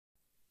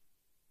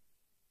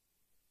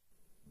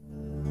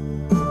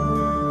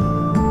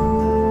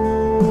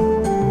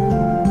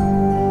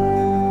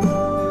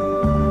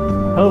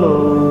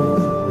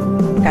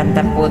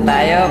po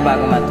tayo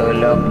bago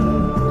matulog.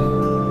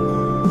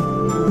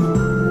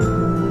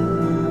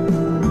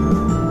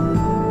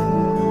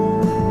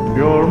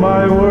 You're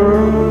my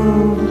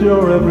world,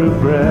 you're every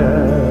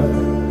breath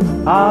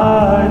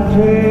I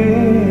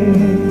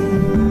take.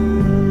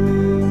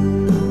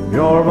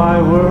 You're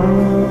my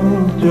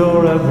world,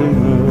 you're every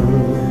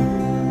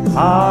move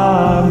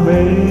I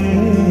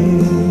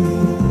make.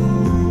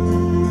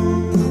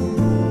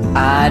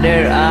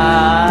 Other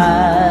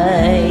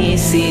eyes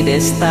see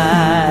the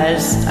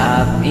stars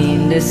up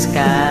in the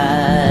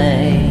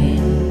sky,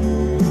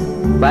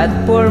 but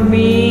for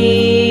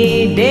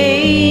me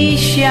they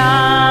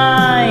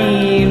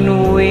shine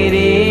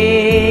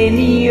within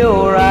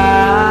your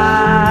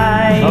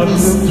eyes. As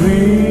the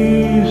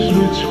trees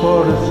reach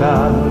for the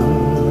sun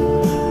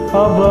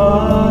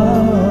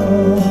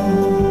above,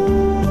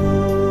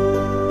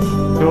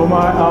 so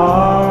my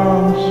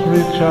arms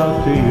reach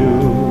out to you,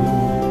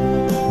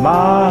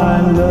 my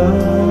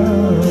love.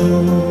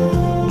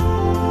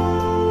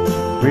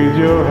 With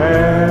your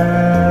hand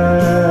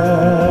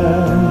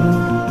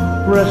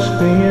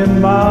resting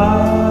in mine,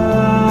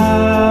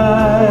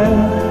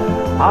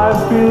 I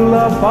feel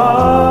a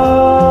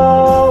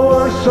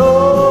power so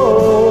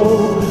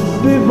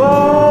divine.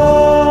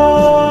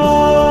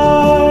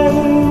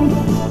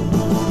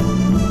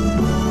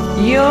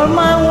 You're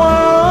my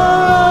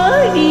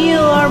world,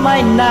 you are my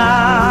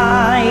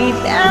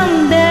night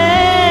and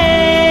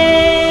day.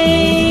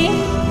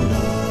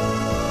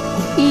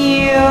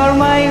 You're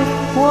my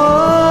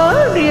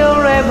world,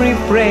 you're every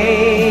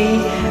prayer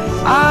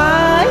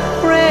I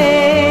pray.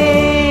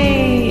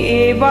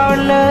 If our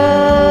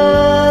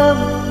love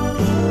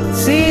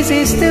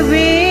ceases to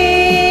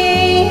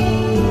be,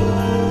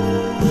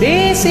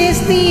 this is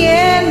the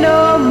end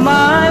of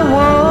my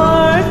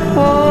world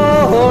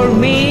for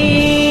me.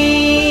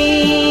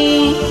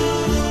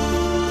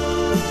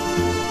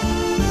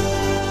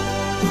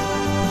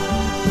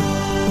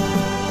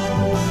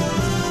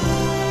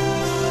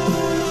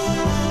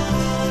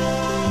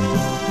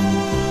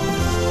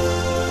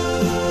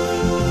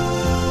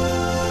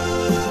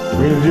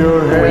 With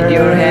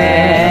your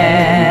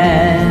hand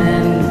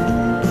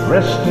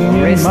resting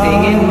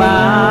in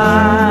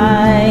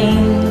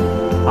mine,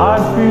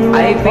 I feel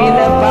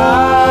the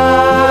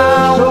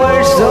power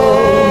so